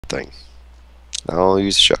thing. I'll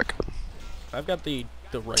use shotgun. I've got the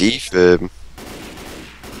rifle. Defib.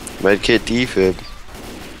 Medkit defib.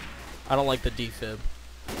 I don't like the defib.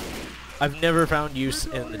 I've never found use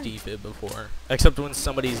in the defib before, except when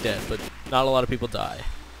somebody's dead, but not a lot of people die.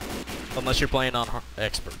 Unless you're playing on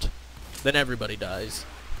expert. Then everybody dies.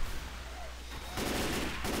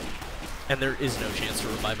 And there is no chance to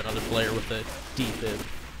revive another player with a defib.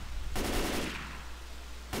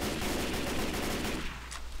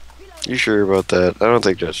 You sure about that? I don't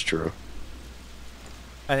think that's true.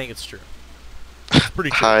 I think it's true. It's pretty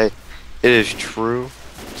true. Hi. It is true.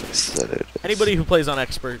 I said it is. Anybody who plays on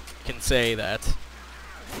expert can say that.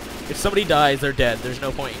 If somebody dies, they're dead. There's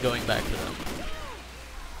no point in going back to them.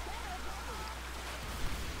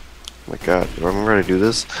 Oh my god, do I remember how to do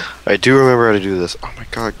this? I do remember how to do this. Oh my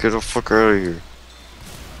god, get the fuck out of here.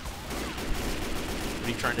 What are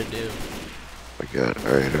you trying to do? Oh my god,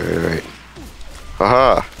 alright.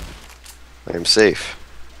 Haha! I am safe.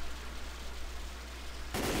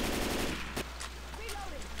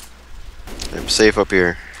 I'm safe up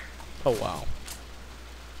here. Oh wow.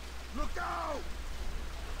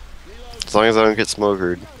 As long as I don't get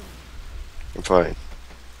smokered, I'm fine.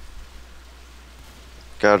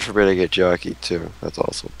 God forbid I get jockeyed too. That's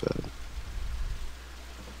also bad.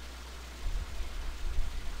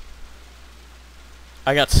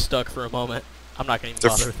 I got stuck for a moment. I'm not gonna even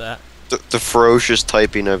bother with that. The ferocious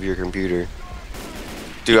typing of your computer.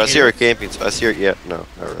 Dude, I see her camping. I see her. Yeah, no,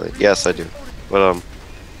 not really. Yes, I do. But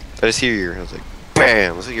I just hear you. I was like,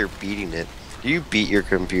 bam! Looks like you're beating it. Do you beat your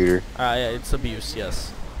computer? Yeah, it's abuse.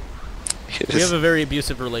 Yes. We have a very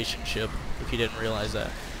abusive relationship. If you didn't realize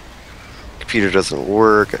that. Computer doesn't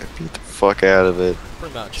work. I beat the fuck out of it.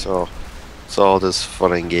 Pretty much. So it's all just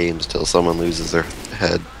fun and games till someone loses their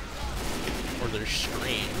head. Or their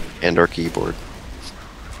screen. And our keyboard.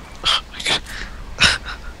 Oh my god.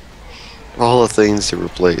 All the things to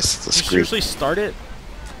replace the Did screen. you seriously start it?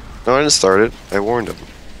 No, I didn't start it. I warned him.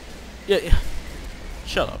 Yeah.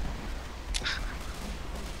 Shut up.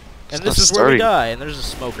 And this is where we die, and there's a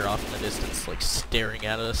smoker off in the distance, like, staring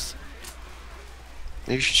at us.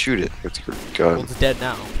 Maybe you should shoot it with your gun. Well, it's dead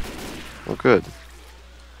now. Oh, good.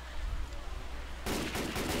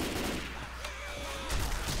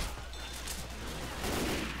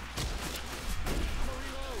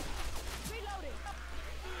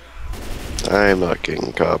 I'm not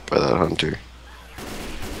getting caught by that hunter.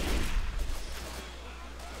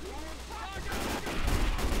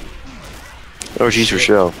 Oh, she's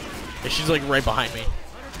Rochelle. Yeah, she's like right behind me.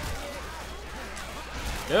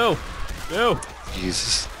 No! No!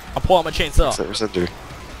 Jesus. I'll pull out my chainsaw. Send her.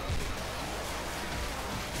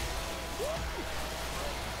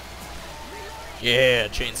 Yeah,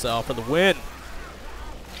 chainsaw for the win.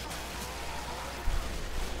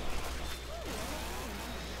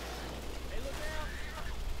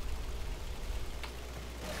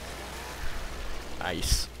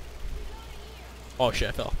 Nice. Oh shit,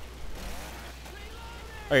 I fell.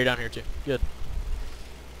 Oh, you're down here too. Good.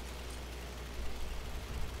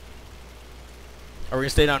 Are we gonna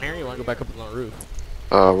stay down here or you wanna go back up on the roof?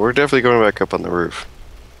 We're definitely going back up on the roof.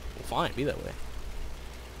 Well, fine, be that way.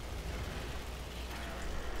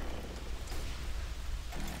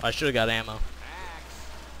 I should've got ammo.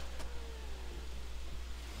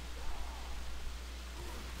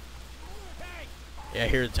 Yeah, I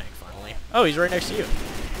hear the tank finally. Oh, he's right next to you.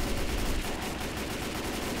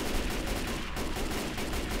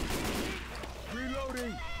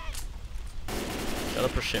 Shut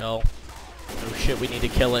up, Rochelle. Oh shit, we need to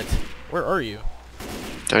kill it. Where are you?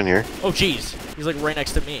 Down here. Oh jeez, he's like right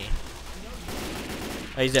next to me.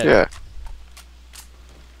 Oh, he's dead. Yeah.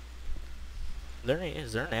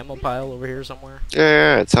 Is there an ammo pile over here somewhere?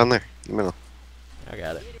 Yeah, it's on there. In the middle. I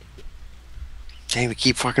got it. Dang, we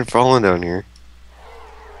keep fucking falling down here.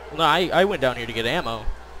 Well, no, I went down here to get ammo.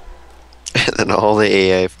 And then all the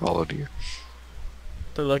AI followed you.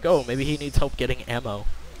 They're like, oh, maybe he needs help getting ammo.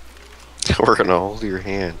 We're gonna hold your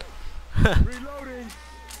hand.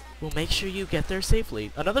 We'll make sure you get there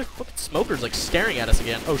safely. Another fucking smoker's like staring at us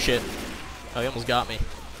again. Oh shit. Oh, he almost got me.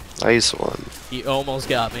 Nice one. He almost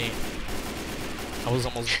got me. I was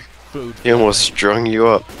almost food. He almost strung you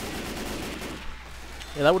up.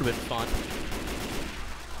 Yeah, that would have been fun.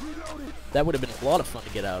 That would have been a lot of fun to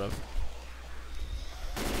get out of.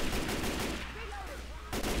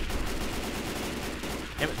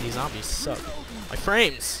 Damn it, these zombies suck. My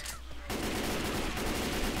frames!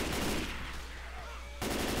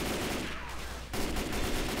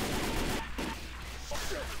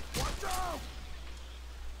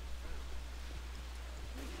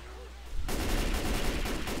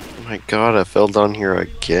 Oh my god, I fell down here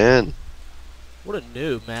again. What a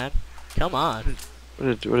noob, man. Come on. What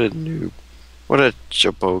a noob. What a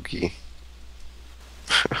jabogi.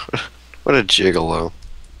 What a gigolo.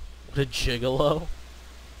 What a gigolo.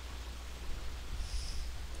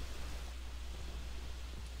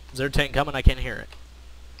 Is there a tank coming? I can't hear it.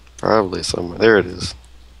 Probably somewhere. There it is.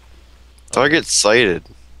 Target sighted.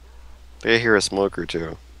 They hear a smoker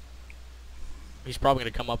too. He's probably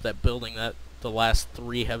gonna come up that building that the last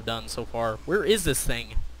 3 have done so far. Where is this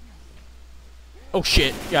thing? Oh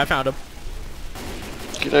shit! Yeah, I found him.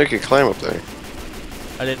 I could climb up there.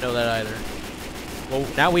 I didn't know that either. Well,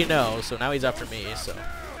 now we know, so now he's after me, so.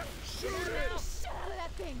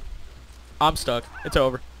 I'm stuck. It's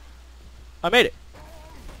over. I made it.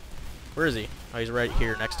 Where is he? Oh, he's right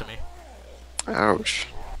here next to me. Ouch.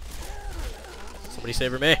 Somebody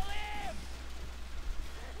save me.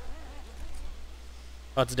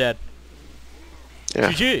 Oh, it's dead.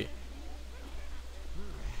 Yeah. GG.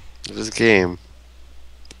 This game.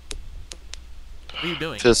 What are you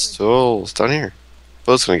doing? Pistols. Down here.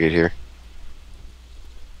 Boat's gonna get here.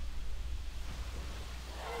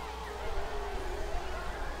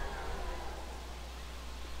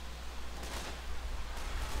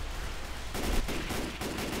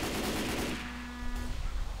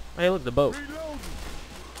 Hey, look, the boat.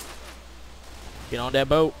 Get on that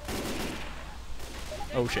boat.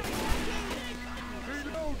 Oh, shit.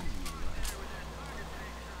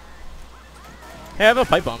 Hey, I have a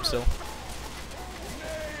pipe bomb still.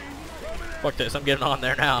 Fuck this, I'm getting on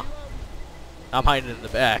there now. I'm hiding in the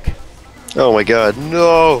back. Oh my god,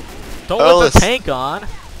 no! Don't let the tank on.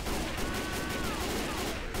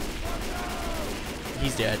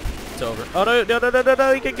 He's dead. It's over. Oh, no, no, no, no, no,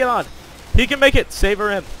 no, he can get on. He can make it. Savor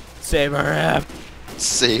him. Savor him.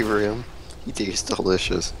 Savor him. He tastes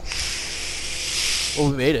delicious. Well,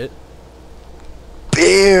 we made it.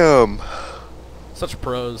 Bam! Such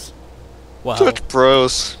pros. Wow. Such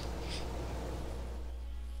pros.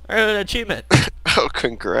 I got an achievement. Oh,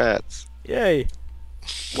 congrats. Yay.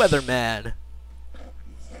 Weatherman.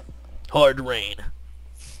 Hard rain.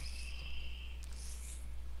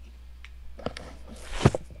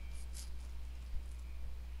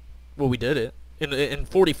 Well, we did it. In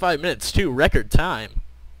 45 minutes, too. Record time.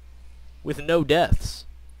 With no deaths.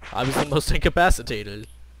 I was the most incapacitated.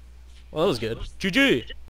 Well, that was good. GG.